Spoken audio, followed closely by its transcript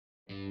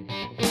Welcome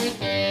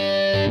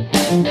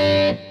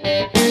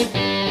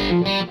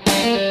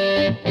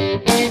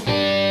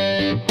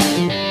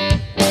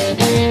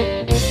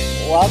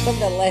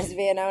to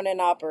Lesbian Owned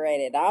and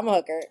Operated. I'm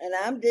Hooker. And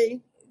I'm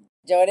Dee.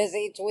 Join us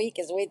each week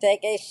as we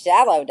take a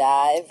shallow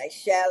dive. A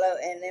shallow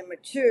and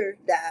immature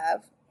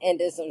dive.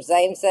 Into some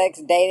same-sex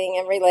dating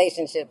and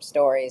relationship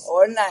stories.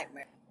 Or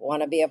nightmare.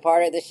 Want to be a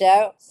part of the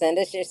show? Send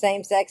us your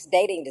same-sex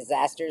dating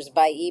disasters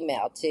by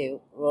email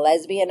to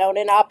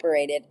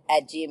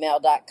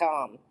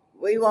lesbianownedandoperated@gmail.com.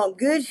 We want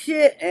good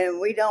shit, and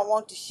we don't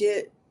want the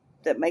shit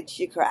that makes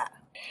you cry.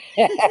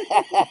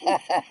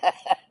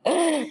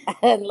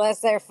 Unless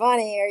they're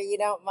funny or you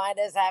don't mind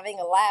us having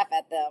a laugh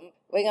at them.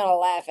 We're going to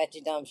laugh at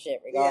your dumb shit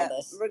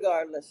regardless. Yeah,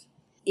 regardless.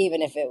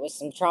 Even if it was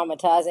some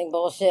traumatizing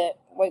bullshit,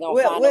 we're going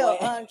to find a way.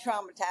 We'll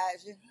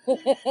untraumatize you.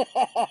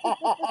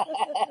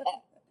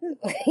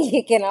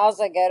 You can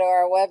also go to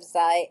our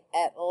website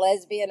at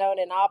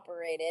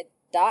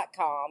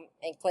lesbianownedandoperated.com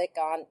and click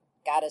on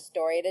Got a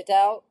Story to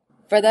Tell.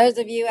 For those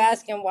of you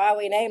asking why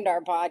we named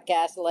our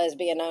podcast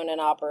Lesbian Owned and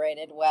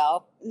Operated,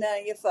 well, none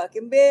of your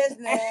fucking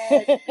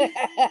business.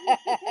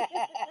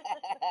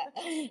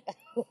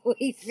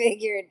 We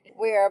figured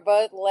we are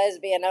both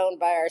lesbian owned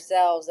by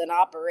ourselves and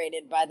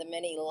operated by the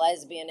many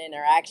lesbian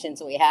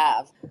interactions we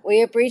have.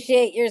 We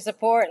appreciate your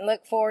support and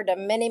look forward to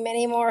many,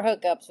 many more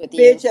hookups with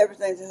you. Bitch,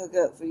 everything's a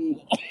hookup for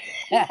you.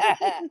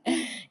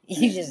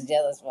 You just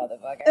jealous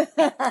motherfucker.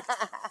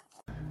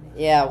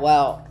 Yeah,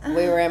 well,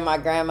 we were in my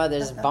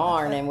grandmother's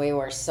barn and we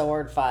were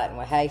sword fighting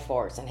with hay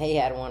forks, and he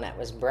had one that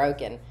was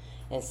broken.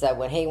 And so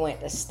when he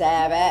went to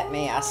stab at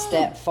me, I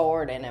stepped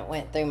forward and it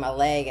went through my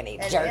leg, and he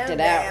jerked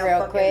it out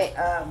real quick.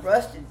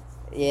 Rusted.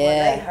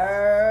 Yeah. They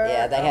hurt.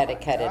 Yeah, they had to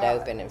cut it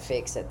open and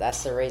fix it.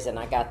 That's the reason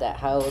I got that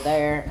hole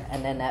there,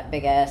 and then that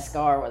big ass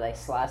scar where they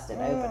sliced it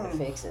open to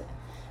fix it.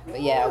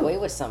 But yeah, we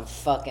was some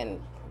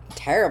fucking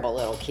terrible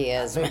little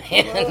kids,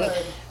 man.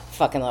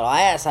 Fucking little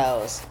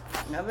assholes.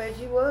 I bet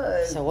you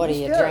was. So what are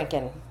you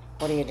drinking?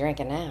 What are you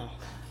drinking now?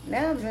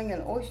 Now I'm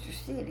drinking Oyster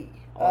City.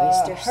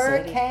 Oyster City.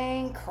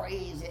 Hurricane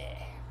Crazy.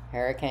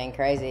 Hurricane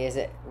Crazy. Is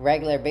it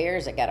regular beer or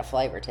has it got a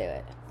flavor to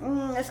it?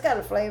 It's got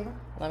a flavor.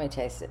 Let me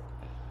taste it.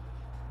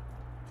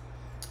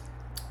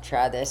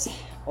 Try this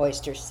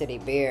Oyster City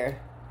beer.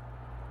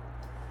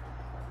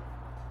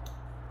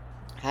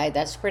 Hey,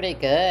 that's pretty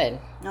good.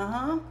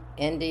 Uh-huh.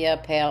 India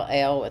Pale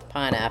Ale with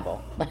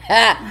pineapple. Say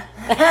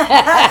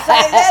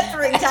that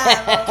 3 times,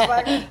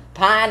 motherfucker.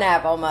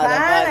 Pineapple,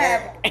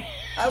 motherfucker.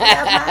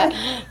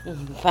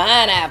 Pineapple.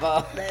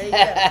 Pineapple. There you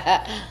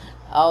go.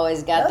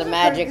 Always got Those the are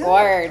magic pretty good,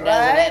 word,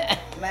 doesn't right? it?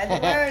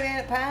 Magic word in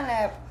it,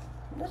 pineapple.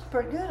 That's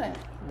pretty good, ain't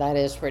it? That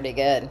is pretty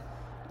good.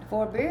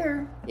 For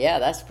beer. Yeah,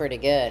 that's pretty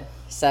good.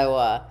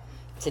 So,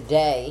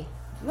 today...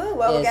 Ooh,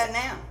 what we got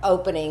now?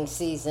 Opening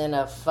season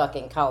of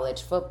fucking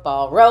college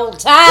football. Roll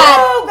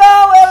Tide!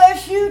 Go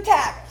LSU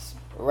Tigers!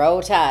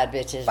 Roll Tide,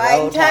 bitches.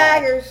 Fighting Roll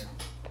Tide. Tigers.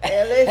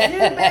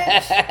 LSU,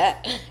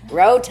 bitch.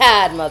 Roll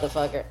Tide,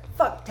 motherfucker.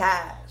 Fuck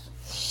Tigers.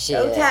 Shit.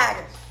 Go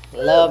Tigers.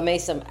 Love me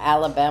some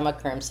Alabama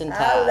Crimson Tide.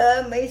 I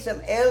love me some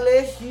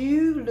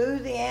LSU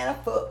Louisiana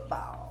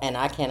football. And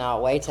I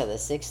cannot wait till the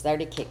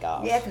 6:30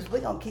 kickoff. Yeah, because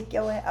we're going to kick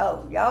your ass.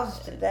 Oh, y'all's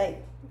today.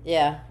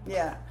 Yeah.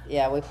 Yeah.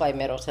 Yeah, we play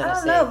Middle Tennessee. I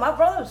don't know. My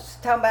brother was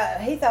talking about,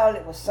 he thought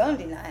it was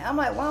Sunday night. I'm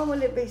like, why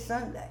would it be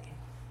Sunday?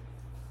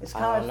 It's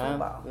college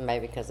football.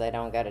 Maybe because they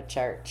don't go to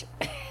church.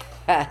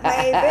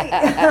 Maybe.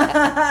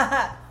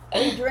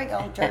 We drink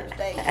on church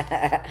day.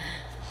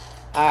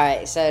 All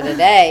right, so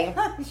today...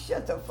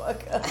 Shut the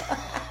fuck up.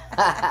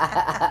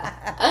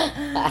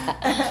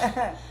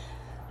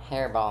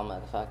 Hairball,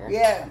 motherfucker.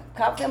 Yeah,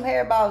 cough them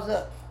hairballs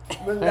up,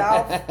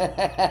 Rudolph.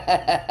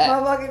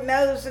 Motherfucking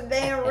nose so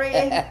damn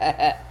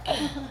red.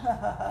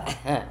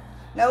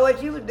 Know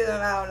what you was doing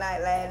all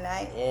night last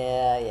night?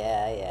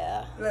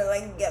 Yeah. Look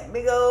like you got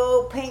big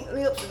old pink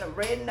lips and a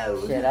red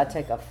nose. Shit, I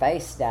took a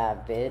face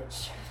dive,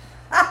 bitch.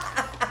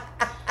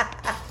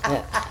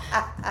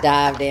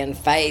 Dived in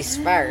face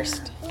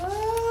first.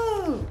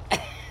 Ooh.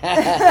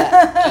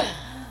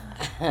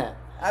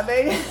 I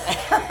mean,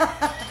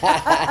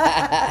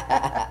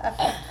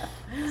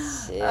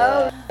 shit.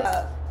 Oh,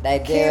 They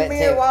do Kim it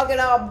here too. walking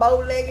all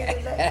bow-legged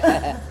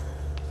today.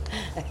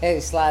 Who,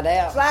 slide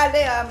out? Slide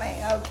down, I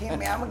mean. Oh,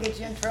 Kimmy, I'm going to get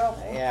you in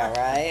trouble. Yeah,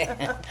 right.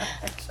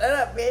 Shut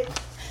up, bitch.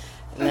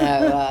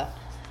 No,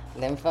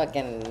 them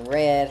fucking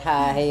red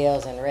high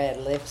heels and red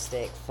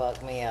lipstick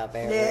fuck me up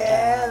every time.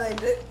 Yeah, they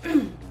do.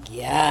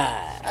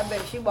 God. I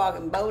bet she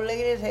walking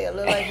bow-legged as hell.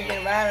 Look like she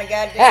been riding a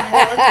goddamn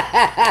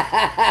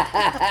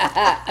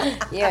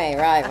horse. You ain't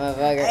right,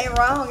 motherfucker. Ain't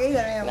wrong either,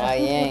 am I? No,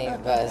 you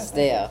ain't, but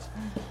still.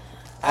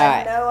 All I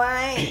right. know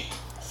I ain't.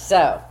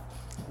 So,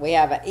 we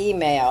have an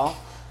email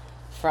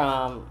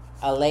from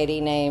a lady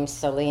named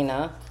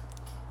Selena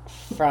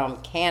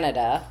from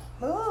Canada.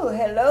 Ooh,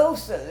 hello,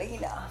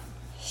 Selena.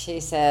 She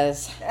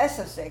says, That's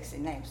a sexy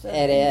name, Selena.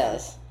 it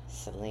is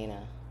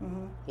Selena.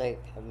 Mm-hmm. Look,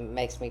 it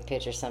makes me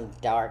picture some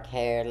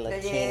dark-haired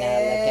Latina-looking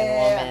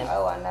Yeah. woman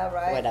Oh, I know,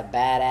 right? with a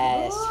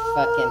badass Ooh.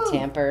 fucking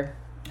temper.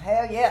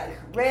 Hell yeah.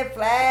 Red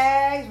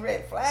flags,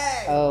 red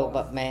flags. Oh,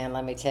 but man,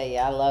 let me tell you,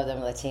 I love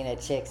them Latina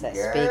chicks that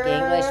speak Girl.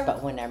 English,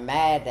 but when they're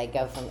mad, they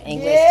go from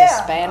English Yeah, to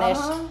Spanish.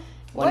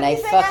 When what they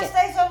do you think fucking I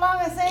stay so long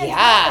in San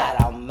God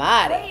Antonio?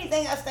 Almighty, What do you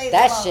think I stay so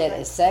that long? shit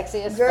is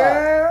sexy as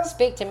Girl. fuck.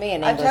 Speak to me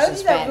in I English told and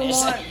you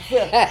that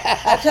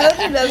Spanish. I told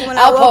you that when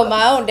I I'll woke pull up.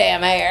 my own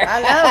damn hair.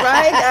 I know,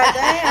 right?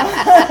 Goddamn.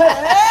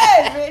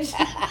 Hey, bitch.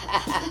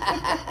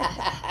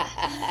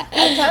 I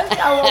told you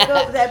I woke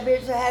up with that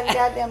bitch that had a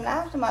goddamn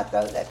knife to my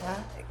throat that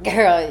time.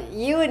 Girl,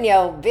 you and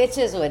your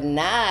bitches with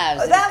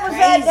knives. That was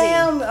crazy.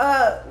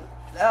 that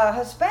damn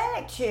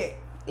Hispanic chick.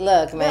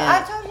 Look,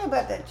 man. I told you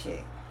about that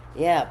chick.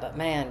 Yeah, but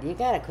man, you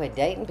gotta quit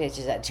dating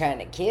bitches that trying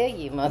to kill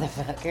you,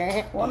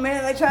 motherfucker. One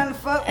minute they trying to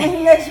fuck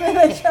me, next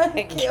minute they trying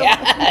to kill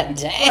God me.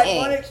 dang. Like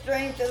one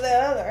extreme to the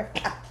other.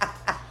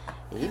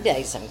 You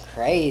date some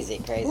crazy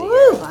Woo,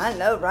 girls. I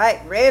know,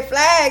 right? Red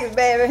flags,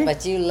 baby.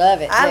 But you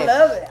love it, too. I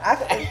love it. I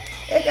could be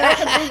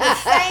the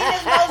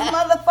sanest most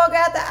motherfucker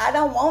out there. I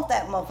don't want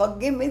that motherfucker.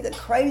 Give me the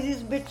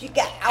craziest bitch you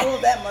got. I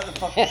want that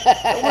motherfucker.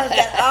 The one's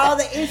got all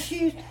the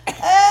issues.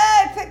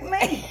 Hey, pick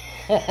me.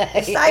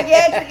 The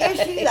psychiatric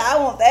issues. I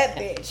want that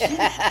bitch.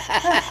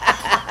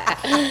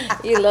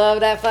 You love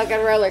that fucking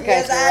roller coaster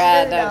Yes, I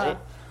ride, do, don't dog.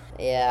 you?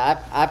 Yeah,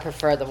 I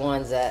prefer the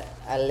ones that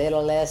a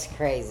little less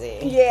crazy.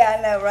 Yeah,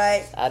 I know,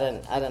 right? I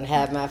done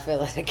have my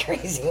fill of the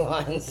crazy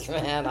ones,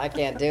 man. I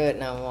can't do it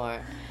no more.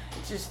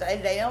 It's just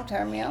they don't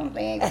turn me on.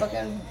 They ain't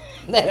fucking.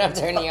 They don't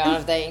turn you on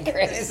if they ain't If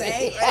crazy. they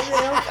ain't crazy, they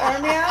don't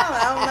turn me on.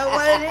 I don't know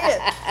what it is.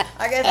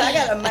 I guess I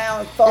got a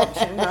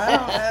malfunction. I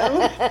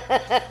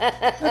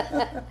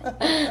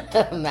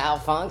don't know.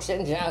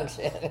 Malfunction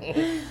junction.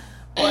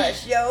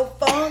 What's your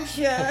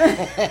function?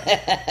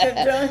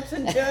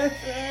 Junction.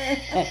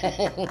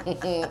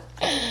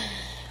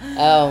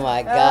 Oh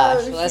my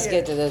gosh. Oh, Let's shit.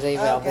 get to this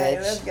email, Okay,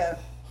 bitch. let's go.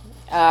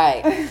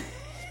 Alright.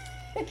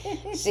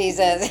 She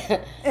says,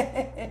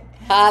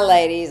 "Hi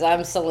ladies,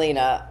 I'm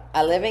Selena.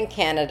 I live in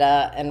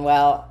Canada and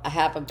well, I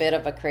have a bit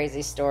of a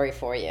crazy story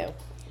for you."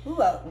 Ooh,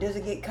 does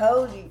it get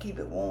cold? You keep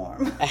it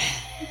warm.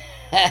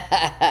 I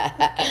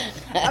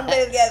bet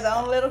it's got its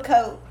own little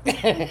coat.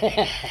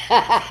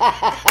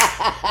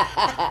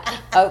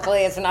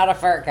 Hopefully it's not a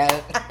fur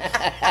coat.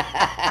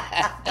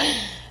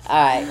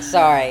 Alright,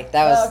 sorry.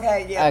 That was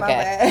Okay, yeah, my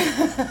okay.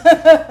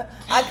 bad.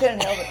 I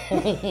couldn't help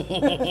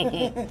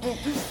it.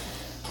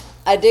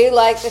 I do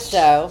like the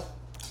show,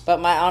 but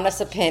my honest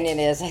opinion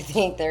is I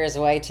think there is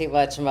way too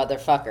much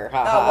motherfucker. Oh,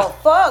 well,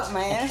 fuck,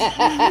 man.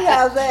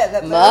 How's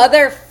that?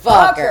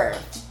 Motherfucker.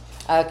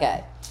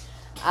 Okay.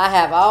 I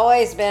have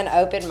always been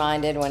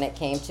open-minded when it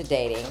came to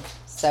dating,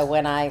 so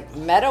when I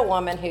met a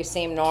woman who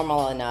seemed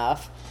normal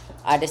enough,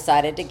 I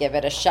decided to give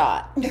it a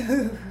shot.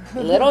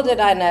 Little did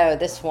I know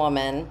this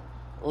woman,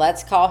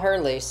 let's call her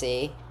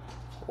Lucy,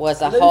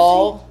 was a Lucy?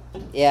 whole...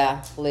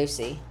 Yeah,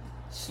 Lucy.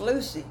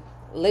 Sluicy.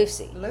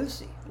 Lucy.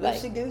 Lucy. Like-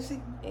 Loosey-goosey.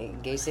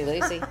 Goosey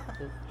Lucy?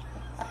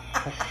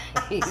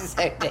 He's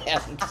so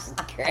damn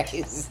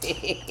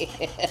crazy.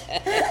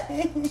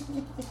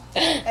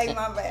 Hey,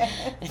 my bad.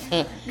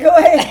 Go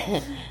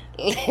ahead.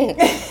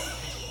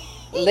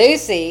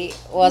 Lucy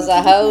was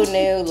a whole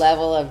new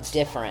level of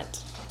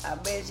different. I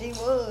bet she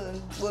was.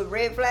 With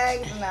red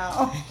flags and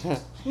all.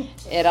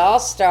 It all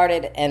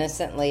started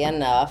innocently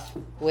enough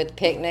with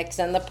picnics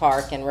in the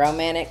park and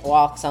romantic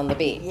walks on the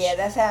beach. Yeah,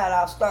 that's how it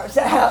all starts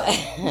out.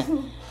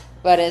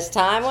 But as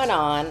time went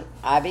on,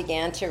 I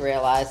began to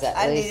realize that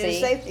I needed a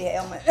Lucy safety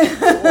helmet.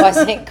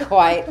 wasn't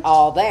quite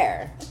all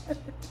there.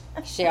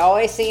 She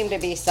always seemed to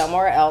be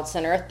somewhere else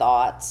in her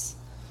thoughts.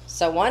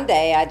 So one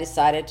day I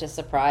decided to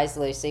surprise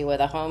Lucy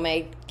with a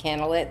homemade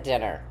candlelit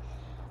dinner.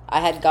 I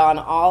had gone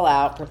all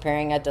out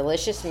preparing a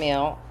delicious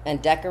meal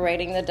and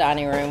decorating the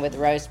dining room with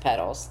rose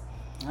petals.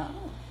 Oh.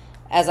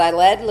 As I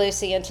led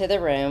Lucy into the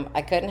room,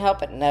 I couldn't help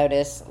but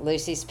notice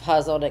Lucy's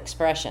puzzled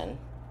expression.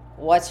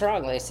 "What's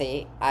wrong,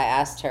 Lucy?" I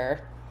asked her,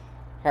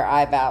 her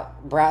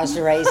eyebrows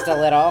raised a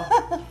little.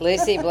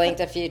 Lucy blinked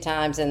a few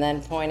times and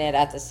then pointed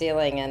at the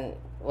ceiling and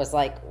was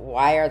like,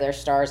 "Why are there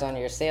stars on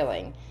your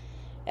ceiling?"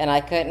 And I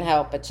couldn't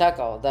help but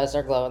chuckle. "Those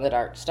are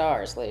glow-in-the-dark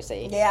stars,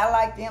 Lucy." Yeah, I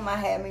like them. I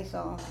had me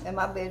some in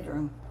my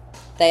bedroom.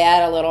 They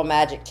add a little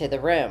magic to the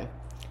room.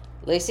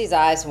 Lucy's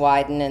eyes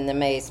widened in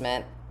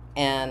amazement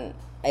and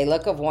a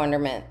look of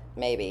wonderment,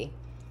 maybe.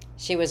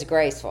 She was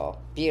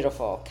graceful,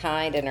 beautiful,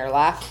 kind, and her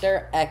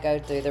laughter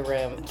echoed through the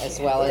room as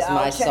well as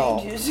my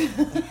soul.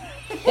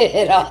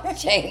 It all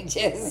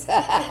changes. It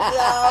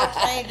all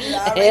changes.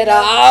 I already It know.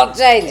 all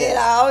changes. It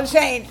all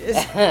changes.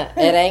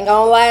 It ain't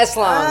gonna last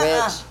long,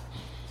 bitch.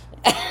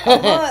 A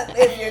month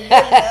if you're good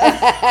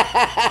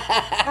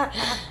enough.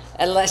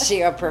 Unless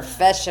you're a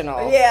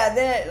professional. Yeah,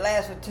 then it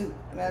lasts for 2.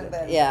 That's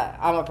better. Yeah,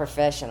 I'm a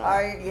professional.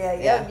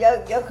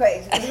 You're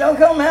crazy. You don't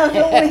come out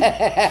for me.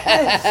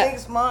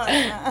 6 months.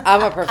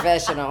 I'm a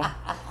professional.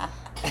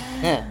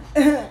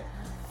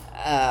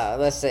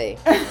 Let's see.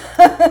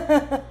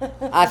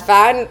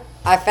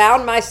 I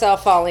found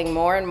myself falling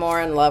more and more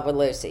in love with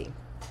Lucy.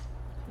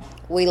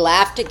 We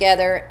laughed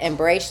together,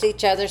 embraced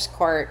each other's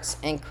quirks,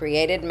 and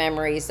created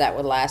memories that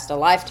would last a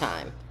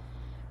lifetime.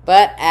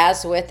 But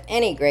as with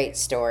any great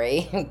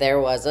story, there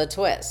was a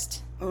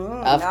twist.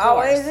 Of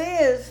always course.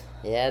 is.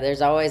 Yeah,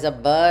 there's always a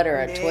but or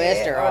a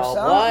twist or a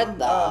something. what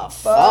the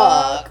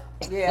fuck. fuck.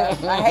 Yeah,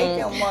 I hate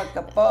them what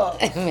the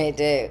fuck. Me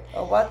too.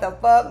 Or what the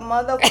fuck,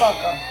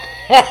 motherfucker.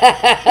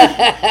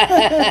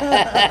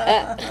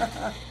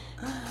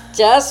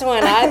 Just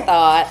when I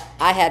thought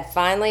I had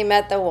finally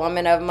met the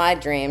woman of my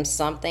dreams,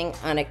 something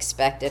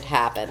unexpected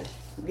happened.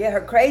 Yeah,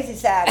 her crazy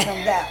side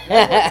comes out. That's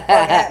what the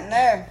fuck happened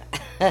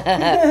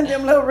there.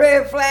 Them little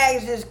red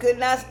flags just could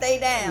not stay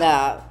down.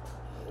 No.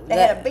 They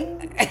had a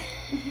bing.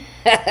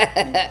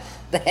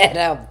 They had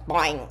a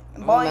boing,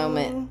 Boing.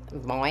 moment. I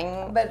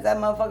Boing. bet that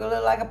motherfucker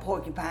looked like a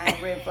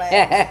porcupine, red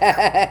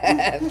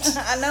flags.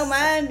 I know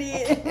mine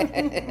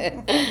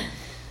did.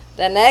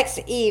 The next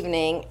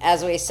evening,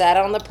 as we sat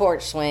on the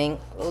porch swing,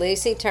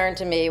 Lucy turned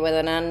to me with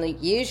an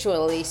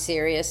unusually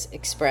serious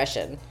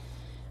expression.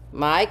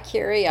 My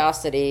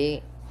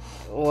curiosity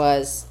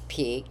was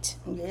piqued.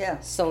 Yeah.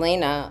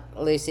 Selena,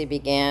 Lucy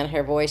began,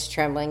 her voice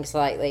trembling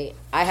slightly.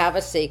 I have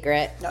a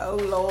secret. Oh,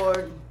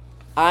 Lord.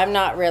 I'm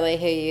not really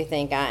who you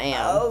think I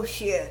am. Oh,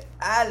 shit.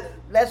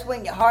 That's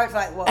when your heart's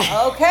like, well,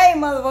 okay,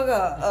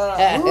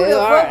 motherfucker. Who Who the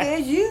are- fuck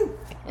is you?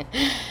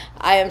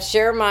 I am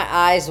sure my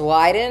eyes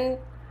widened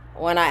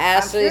when I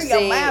asked I'm sure Lucy.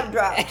 your mouth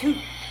dropped, too.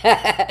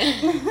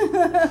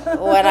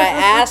 When I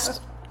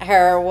asked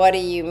her, what do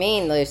you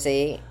mean,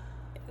 Lucy?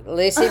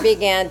 Lucy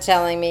began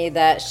telling me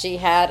that she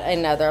had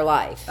another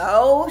life.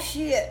 Oh,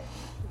 shit.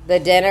 The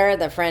dinner,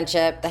 the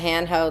friendship, the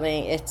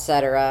hand-holding,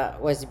 etc.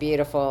 was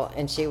beautiful,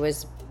 and she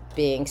was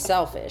being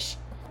selfish.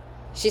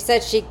 She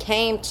said she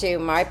came to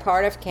my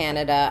part of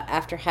Canada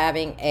after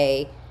having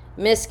a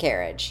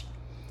miscarriage.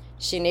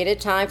 She needed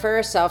time for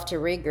herself to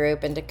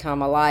regroup and to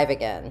come alive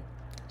again.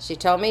 She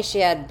told me she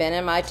had been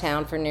in my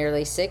town for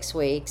nearly 6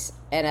 weeks,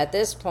 and at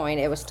this point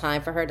it was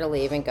time for her to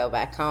leave and go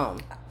back home.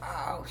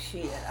 Oh,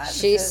 shit.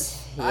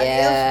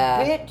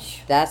 Yeah,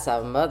 Bitch. that's a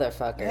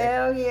motherfucker.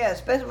 Hell yeah,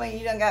 especially when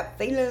you done got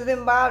feelings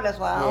involved. That's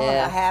why I don't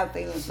Yeah. want to have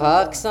feelings Fuck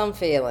involved. some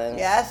feelings.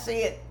 Yeah, I see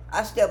it.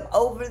 I step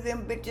over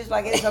them bitches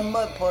like it's a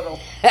mud puddle.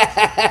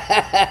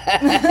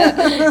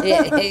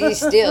 You're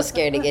still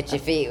scared to get your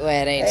feet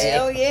wet, ain't you?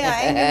 Hell yeah,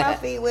 I ain't get my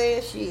feet wet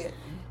as shit.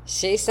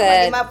 She I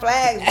said, get my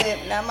flags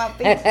wet, not my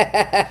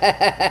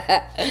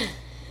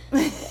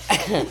feet.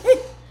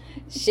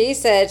 she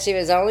said she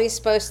was only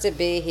supposed to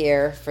be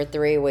here for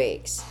 3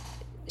 weeks.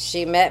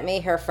 She met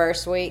me her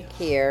first week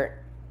here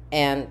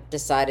and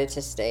decided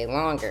to stay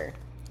longer.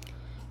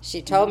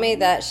 She told me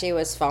that she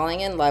was falling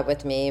in love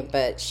with me,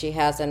 but she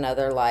has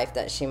another life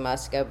that she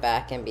must go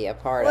back and be a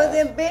part Well of.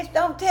 then, bitch,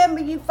 don't tell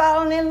me you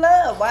falling in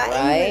love. Why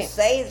Right. even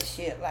say the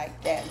shit like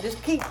that?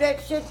 Just keep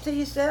that shit to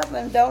yourself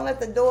and don't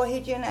let the door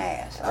hit you in the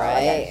ass. All I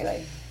Right. gotta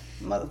say,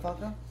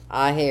 motherfucker.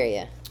 I hear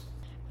you.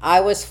 I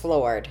was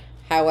floored.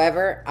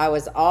 However, I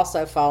was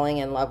also falling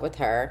in love with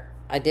her.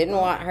 I didn't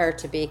want her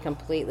to be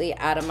completely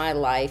out of my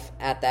life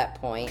at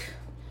that point.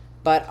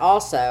 But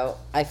also,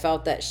 I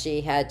felt that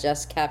she had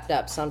just kept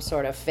up some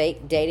sort of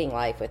fake dating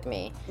life with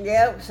me.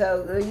 Yep,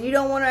 so if you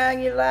don't want her out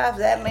of your life,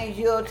 that means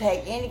you'll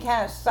take any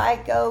kind of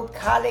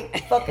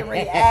psychotic fucking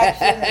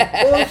reaction and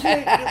bullshit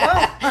you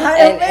want.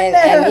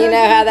 And you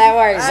know how that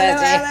works, I know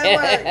don't how you?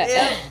 that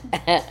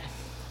works, yeah.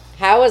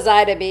 How was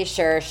I to be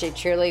sure she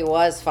truly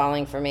was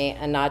falling for me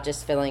and not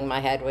just filling my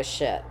head with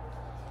shit?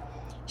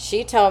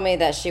 She told me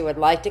that she would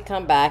like to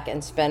come back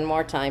and spend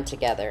more time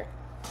together.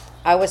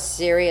 I was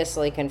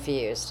seriously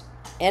confused.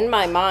 In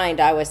my mind,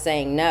 I was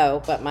saying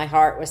no, but my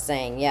heart was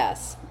saying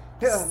yes.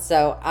 Yeah.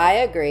 So I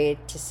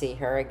agreed to see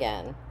her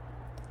again.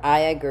 I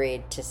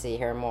agreed to see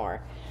her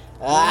more.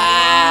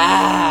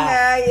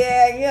 Ah!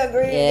 Yeah, you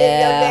agree to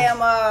Yeah.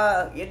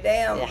 get your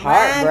damn Your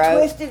heart mind broke.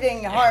 twisted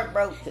and your heart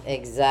broke.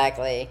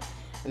 Exactly.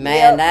 Man,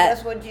 Yep,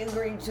 that's that's what you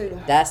agreed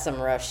to. some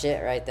rough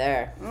shit right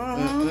there.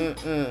 Mm-hmm.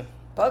 Mm-mm-mm.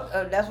 Fuck,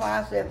 that's why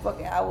I said, fuck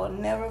it, I will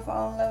never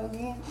fall in love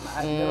again.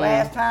 The Mm.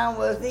 last time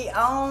was the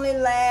only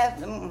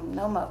last,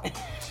 no more.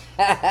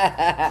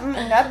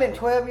 That's been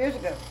 12 years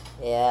ago.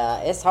 Yeah,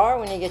 it's hard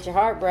when you get your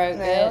heart broke,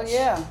 Hell bitch.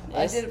 yeah.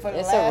 I It's, did it for the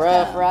it's last a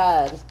rough time.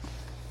 ride.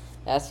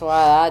 That's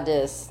why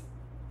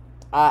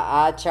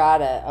I try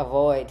to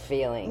avoid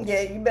feelings.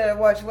 Yeah, you better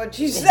watch what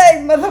you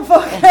say,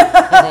 motherfucker.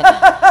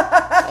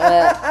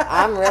 But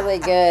I'm really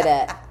good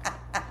at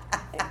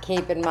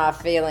keeping my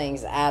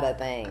feelings out of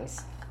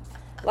things.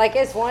 Like,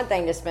 it's one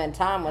thing to spend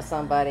time with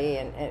somebody,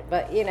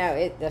 but you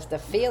know, the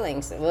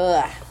feelings.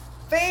 Ugh.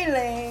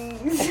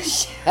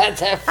 Feelings. Shut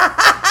the fuck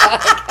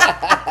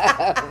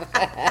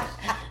up.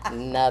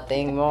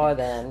 Nothing more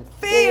than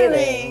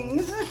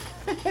feelings.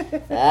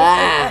 Feelings.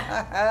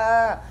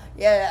 Ah.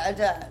 Yeah, I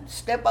just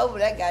step over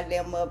that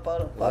goddamn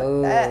motherfucker.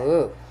 Fuck that.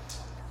 Ooh,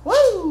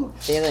 Woo!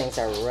 feelings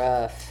are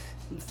rough.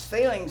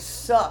 Feelings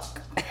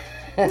suck.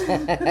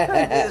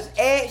 It's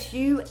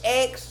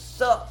S-U-X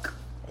suck.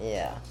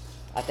 Yeah,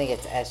 I think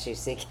it's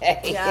SUCK.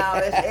 No,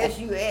 it's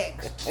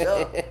S-U-X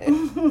suck.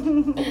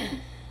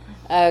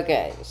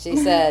 Okay, she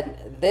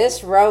said,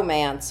 this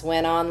romance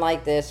went on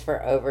like this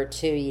for over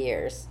 2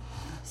 years,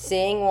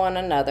 seeing one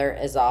another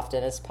as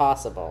often as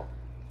possible.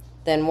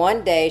 Then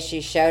one day she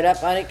showed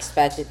up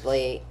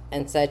unexpectedly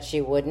and said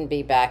she wouldn't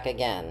be back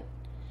again.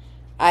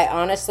 I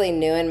honestly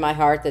knew in my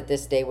heart that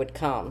this day would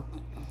come.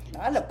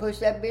 I'd have pushed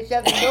that bitch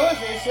out the door and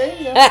said,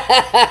 see ya.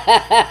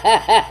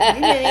 You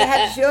didn't even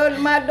have to show up at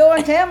my door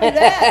and tell me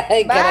that.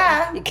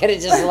 Bye. You could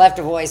have just left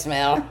a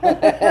voicemail.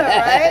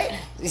 Right?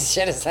 You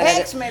should have sent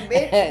Text me,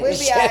 bitch. We'll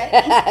be all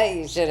right.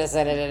 You should have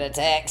sent it in a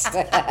text.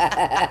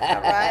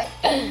 Right?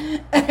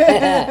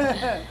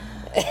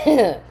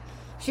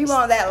 She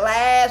wanted that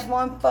last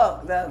one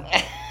fuck, though.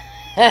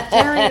 I'm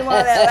telling you,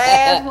 wanted that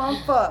last one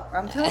fuck.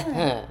 I'm telling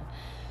you.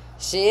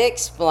 She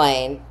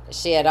explained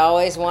she had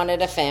always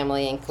wanted a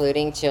family,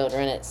 including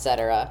children,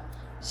 etc.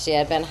 She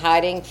had been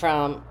hiding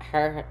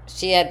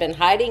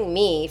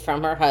me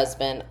from her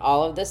husband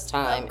all of this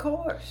time. Of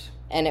course.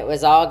 And it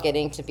was all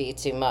getting to be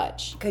too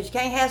much. Because you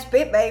can't have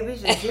spit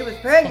babies, and she was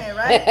pregnant,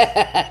 right?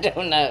 I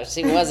don't know.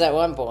 She was at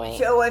one point.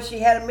 Sure was. She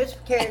had a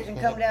miscarriage and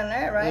come down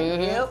there, right?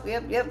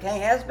 Mm-hmm. Yep.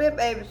 Can't have spit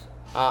babies.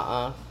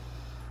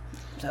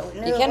 So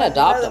you can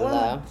adopt them,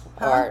 though.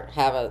 Huh? Or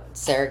have a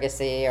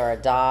surrogacy or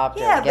adopt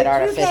or get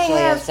artificially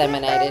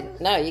inseminated.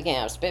 No, you can't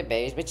have spit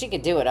babies, but you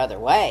could do it other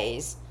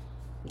ways.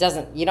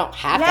 You don't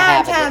have to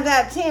have it. 9 times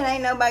out of 10,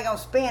 ain't nobody gonna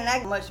spend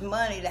that much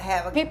money to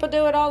have a... People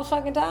do it all the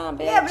fucking time,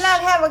 bitch. Yeah, but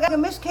not have a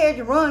miscarriage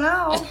and run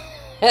off.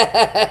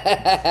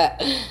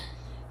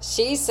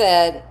 She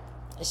said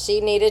she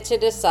needed to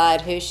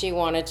decide who she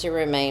wanted to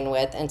remain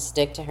with and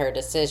stick to her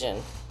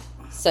decision.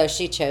 So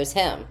she chose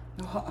him.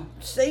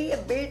 See ya,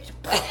 bitch.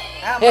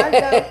 Out my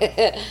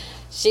door.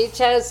 She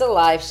chose the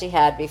life she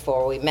had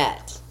before we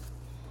met.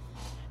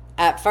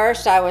 At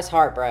first, I was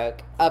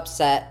heartbroken,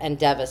 upset, and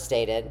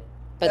devastated.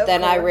 But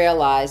then I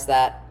realized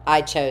that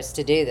I chose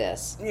to do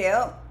this.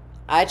 Yep.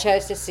 I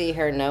chose to see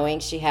her knowing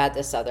she had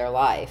this other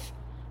life.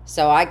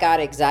 So I got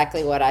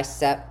exactly what I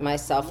set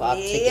myself up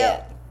to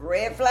get.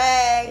 Red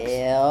flags.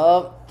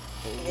 Yep.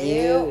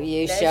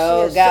 You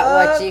sure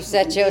got what you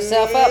set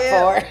yourself up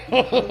for.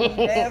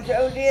 Damn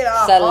sure did.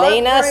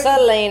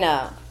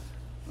 Selena.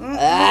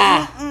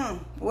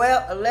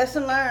 Well, a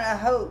lesson learned, I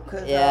hope,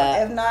 because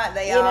if not,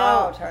 they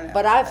all turn out.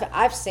 But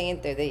I've seen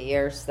through the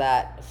years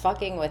that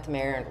fucking with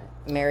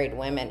married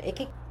women, it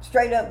could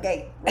straight up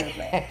gay red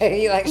flags.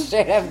 You like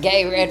straight up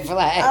gay red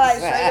flags? I like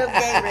straight up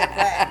gay red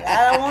flags.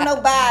 I don't want no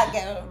bi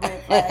gay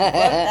red flags. Fuck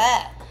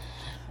that.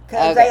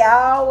 Because they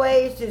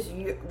always,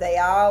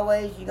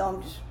 you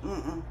gonna just,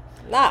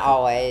 Not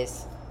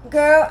always.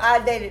 Girl, I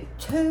dated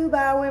 2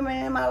 bi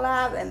women in my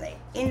life, and they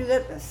ended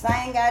up the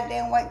same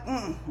goddamn way.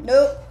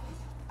 Nope.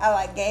 I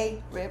like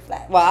gay red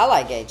flags. Well, I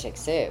like gay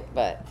chicks too,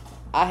 but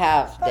I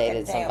have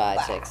dated some bi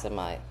chicks in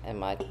my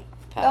past.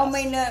 Don't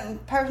mean nothing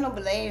personal,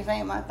 but ladies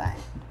ain't my thing.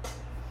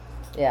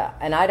 Yeah,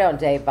 and I don't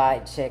date bi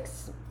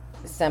chicks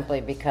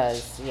simply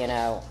because,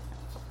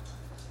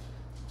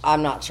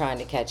 I'm not trying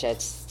to catch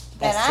STDs.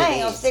 And I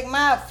ain't gonna stick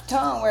my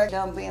tongue where it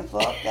done being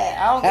fucked that.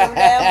 I don't give a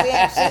damn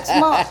being 6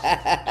 months.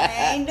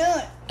 I ain't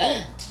doing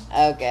it.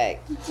 Okay.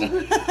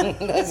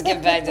 Let's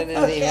get back to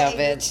this email,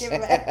 bitch.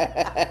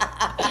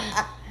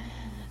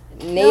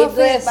 Needless. No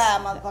offense, bye,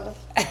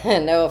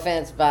 motherfuckers. No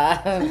offense, bye.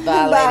 Bye,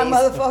 bye,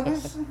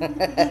 ladies. motherfuckers.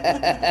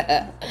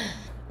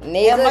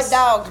 Needless. Yeah, my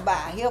dog's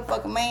bye. He'll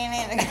fuck a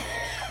man in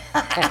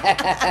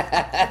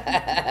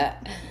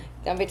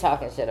Don't be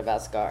talking shit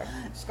about Scar.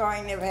 Scar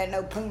ain't never had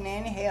no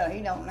punani. Hell,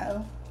 he don't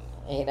know.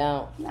 He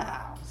don't? No.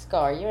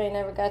 Scar, you ain't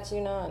never got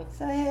you none.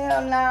 So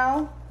hell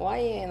no. Why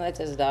you ain't let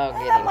this dog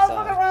get that him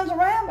motherfucker some? runs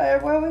around, but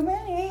everywhere we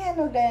been, he ain't had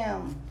no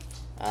damn.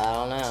 I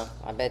don't know.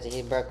 I bet you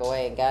he broke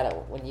away and got it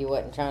when you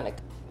wasn't trying to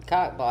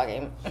cock block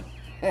him.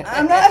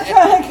 I'm not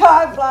trying to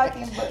cock block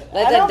him, but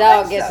let that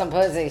dog get some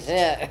pussy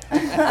shit.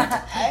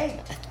 Hey,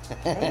 he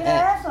can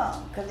have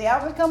some, because he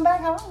always come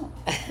back home.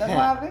 That's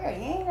why I figured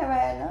he ain't never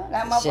had none.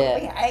 That motherfucker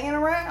be hanging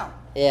around.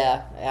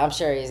 Yeah, I'm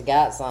sure he's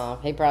got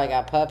some. He probably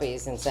got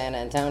puppies in San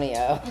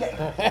Antonio.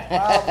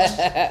 Probably.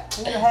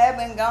 He have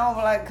been gone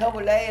for like a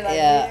couple of days,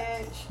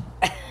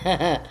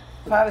 bitch.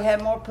 Probably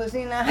had more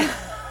pussy now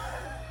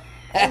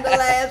in the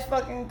last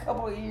fucking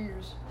couple of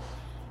years.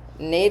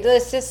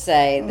 Needless to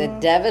say, the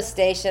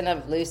devastation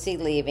of Lucy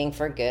leaving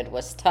for good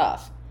was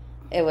tough.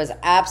 It was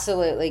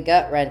absolutely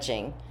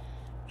gut-wrenching.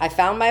 I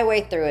found my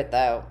way through it,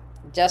 though.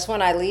 Just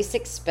when I least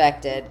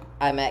expected,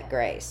 I met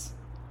Grace.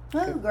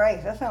 Oh,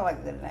 Grace. That sounds like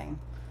a good name.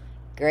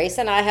 Grace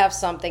and I have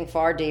something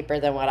far deeper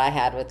than what I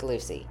had with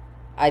Lucy.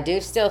 I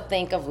do still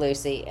think of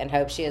Lucy and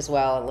hope she is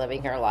well and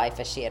living her life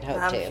as she had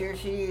hoped to. I'm sure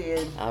she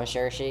is. I'm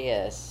sure she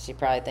is. She's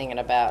probably thinking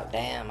about,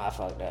 damn, I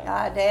fucked up.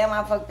 God damn,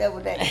 I fucked up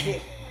with that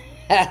shit.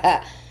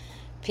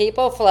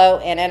 People flow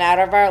in and out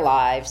of our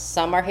lives.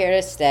 Some are here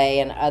to stay,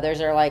 and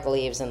others are like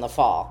leaves in the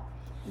fall.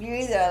 You're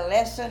either a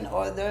lesson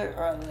or they're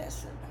a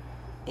lesson.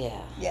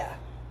 Yeah. Yeah.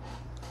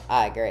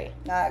 I agree.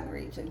 I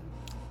agree, too.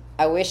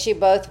 I wish you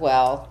both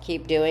well.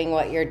 Keep doing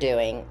what you're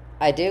doing.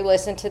 I do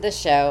listen to the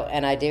show,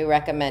 and I do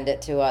recommend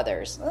it to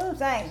others. Oh,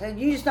 thanks.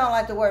 You just don't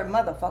like the word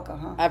motherfucker,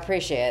 huh? I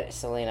appreciate it,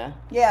 Selena.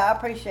 Yeah, I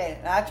appreciate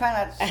it. I try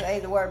not to say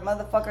the word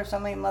motherfucker so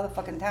many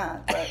motherfucking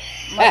times, but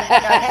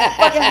motherfucker,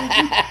 I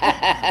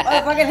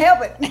can't fucking help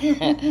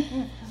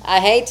it. I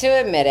hate to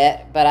admit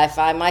it, but I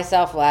find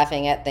myself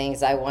laughing at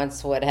things I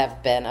once would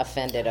have been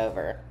offended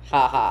over.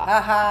 Ha ha.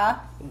 Ha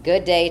ha.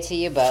 Good day to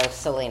you both,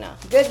 Selena.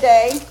 Good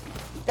day.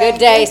 Good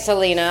day,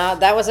 Selena.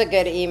 That was a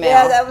good email.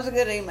 Yeah, that was a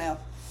good email.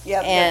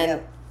 Yep.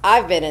 And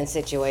I've been in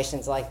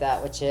situations like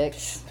that with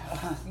chicks.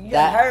 You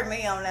done heard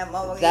me on that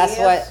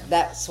motherfucker.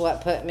 That's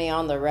what put me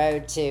on the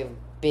road to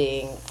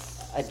being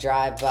a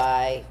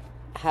drive-by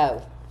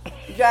hoe.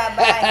 Drive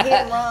by and hit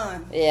and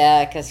run.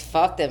 Yeah, because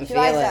fuck them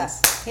feelings. Like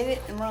hit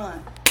it and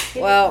run.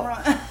 Hit well,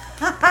 it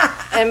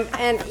and run.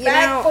 and you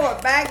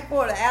back and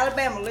forth,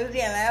 Alabama,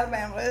 Louisiana.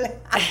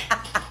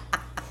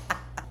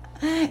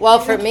 Well,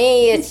 for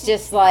me, it's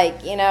just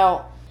like,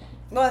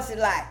 What's it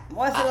like?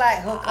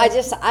 Hooker? I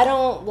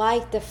don't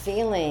like the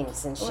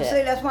feelings and shit. Well,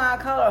 see, that's why I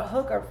call her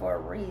hooker for a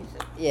reason.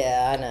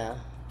 Yeah, I know.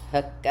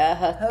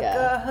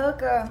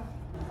 Hooker.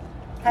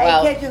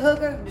 How you catch a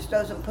hooker? Just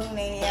throw some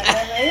punani out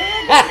there.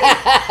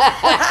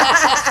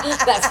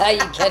 That's how you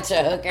catch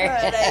a hooker.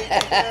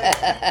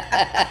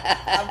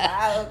 I'm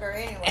a hooker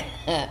anyway.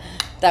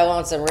 Throw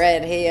on some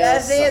red heels.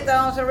 That's it. Throw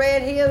on some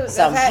red heels.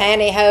 Some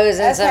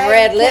pantyhose and some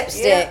red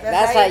lipstick. Yeah,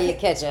 that's how you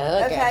catch a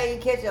hooker. That's how you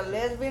catch a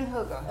lesbian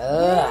hooker.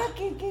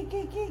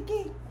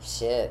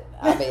 Shit.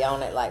 I'll be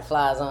on it like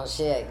flies on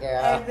shit,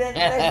 girl. And then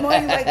next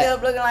morning you wake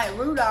up looking like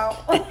Rudolph.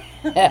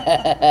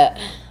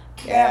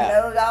 Yeah,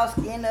 nose all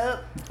skinned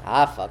up.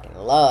 I fucking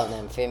love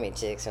them Femi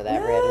chicks with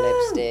that red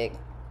lipstick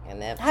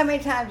and that. How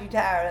many times you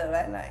tired of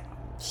that night?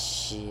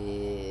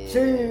 Shit.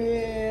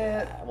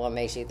 What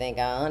makes you think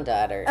I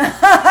untied her? Shit.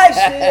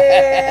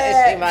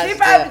 She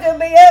probably still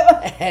be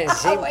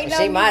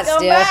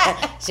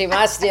up. She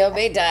might still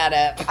be tied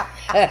up.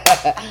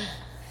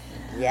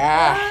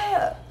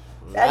 Yeah.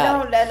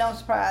 That don't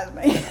surprise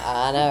me.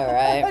 I know,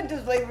 right?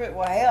 Just leave it.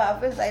 Well, hell, I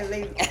was say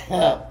leave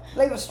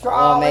a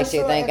straw. What makes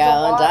you think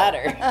I untied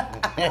her?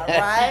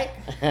 Right.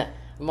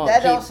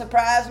 That don't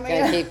surprise me.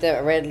 Gonna keep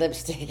that red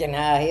lipstick and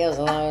high heels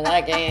as long as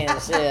I can.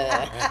 Shit.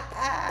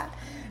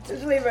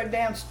 Just leave her a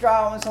damn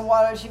straw and some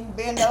water. She can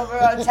bend over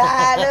or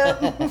tie it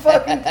up and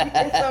fucking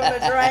get something to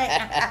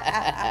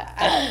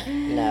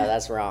drink. No,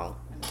 that's wrong.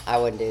 I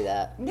wouldn't do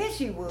that. Yes,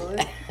 you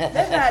would.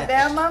 That's not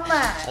down my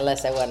mind.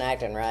 Unless they wasn't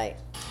acting right.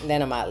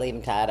 Then I might leave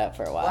them tied up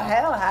for a while. Well,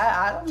 hell,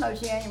 I don't know.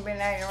 She ain't been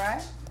acting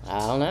right. I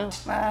don't know.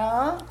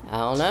 I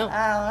don't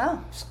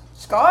know.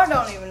 Scar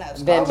don't even know.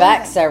 Scar been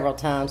back several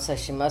times, so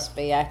she must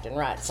be acting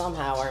right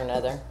somehow or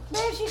another.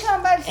 Man, she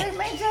come back to see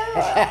me too. You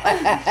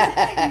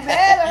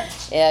better.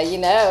 Yeah,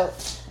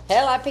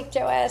 hell, I picked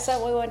your ass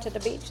up. We went to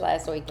the beach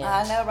last weekend.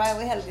 I know, right?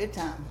 We had a good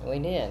time. We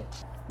did.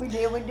 We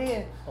did.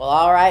 Well,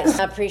 all right.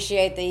 I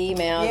appreciate the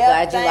email.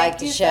 Glad you liked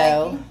the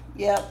show.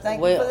 Yep, thank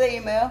you for the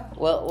email.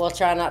 We'll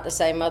try not to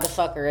say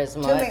motherfucker as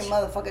much. Too many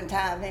motherfucking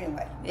times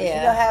anyway. But yeah.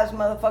 You know how us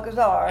motherfuckers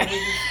are. We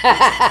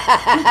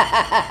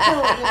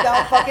just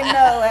don't fucking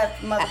know half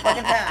the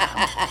motherfucking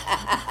time.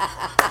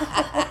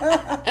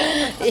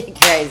 You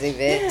crazy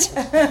bitch.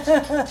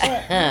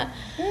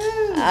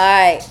 All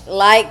right.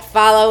 Like,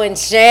 follow, and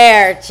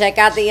share. Check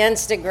out the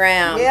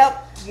Instagram.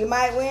 Yep. You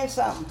might win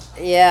something.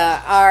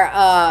 Yeah.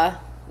 Our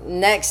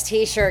next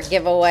t-shirt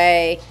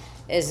giveaway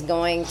is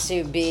going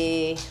to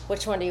be,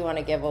 which one do you want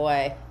to give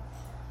away?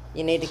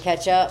 You need to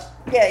catch up?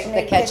 Yeah, you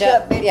need to catch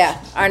up, bitch.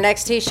 Yeah, our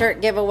next t-shirt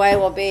giveaway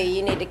will be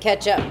You Need to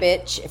Catch Up,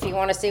 Bitch. If you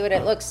want to see what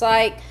it looks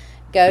like,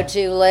 go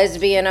to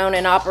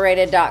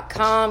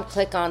lesbianownedandoperated.com,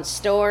 click on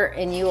store,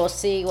 and you will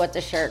see what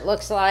the shirt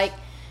looks like.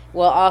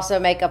 We'll also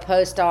make a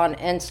post on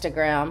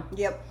Instagram.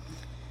 Yep.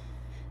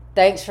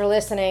 Thanks for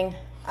listening.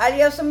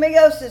 Adios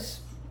amigos,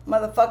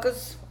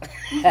 motherfuckers.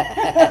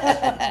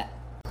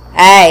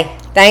 Hey,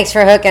 thanks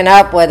for hooking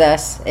up with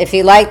us. If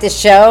you like the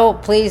show,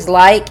 please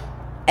like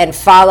and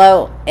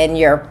follow in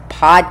your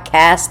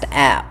podcast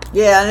app.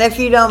 Yeah, and if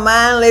you don't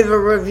mind, leave a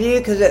review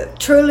because it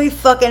truly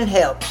fucking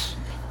helps.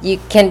 You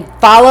can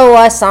follow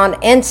us on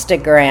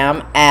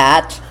Instagram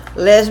at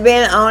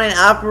Lesbian Owned and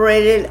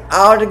Operated,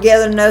 all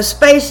together, no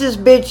spaces,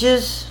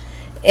 bitches.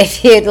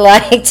 If you'd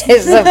like to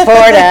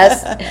support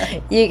us,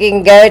 you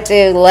can go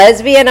to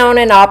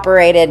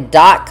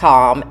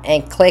lesbianownedandoperated.com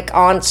and click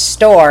on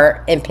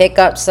store and pick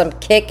up some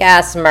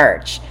kick-ass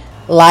merch,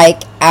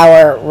 like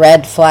our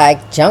Red Flag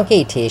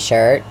Junkie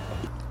t-shirt,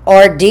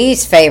 or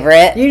Dee's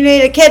favorite. You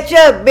need to catch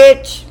up,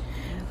 bitch.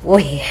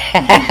 We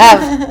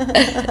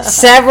have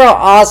several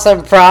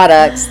awesome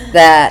products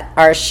that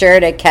are sure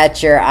to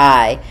catch your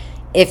eye.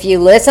 If you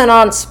listen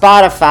on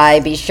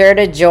Spotify, be sure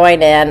to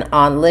join in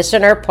on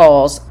listener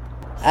polls.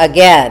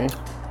 Again,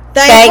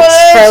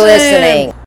 thanks for listening.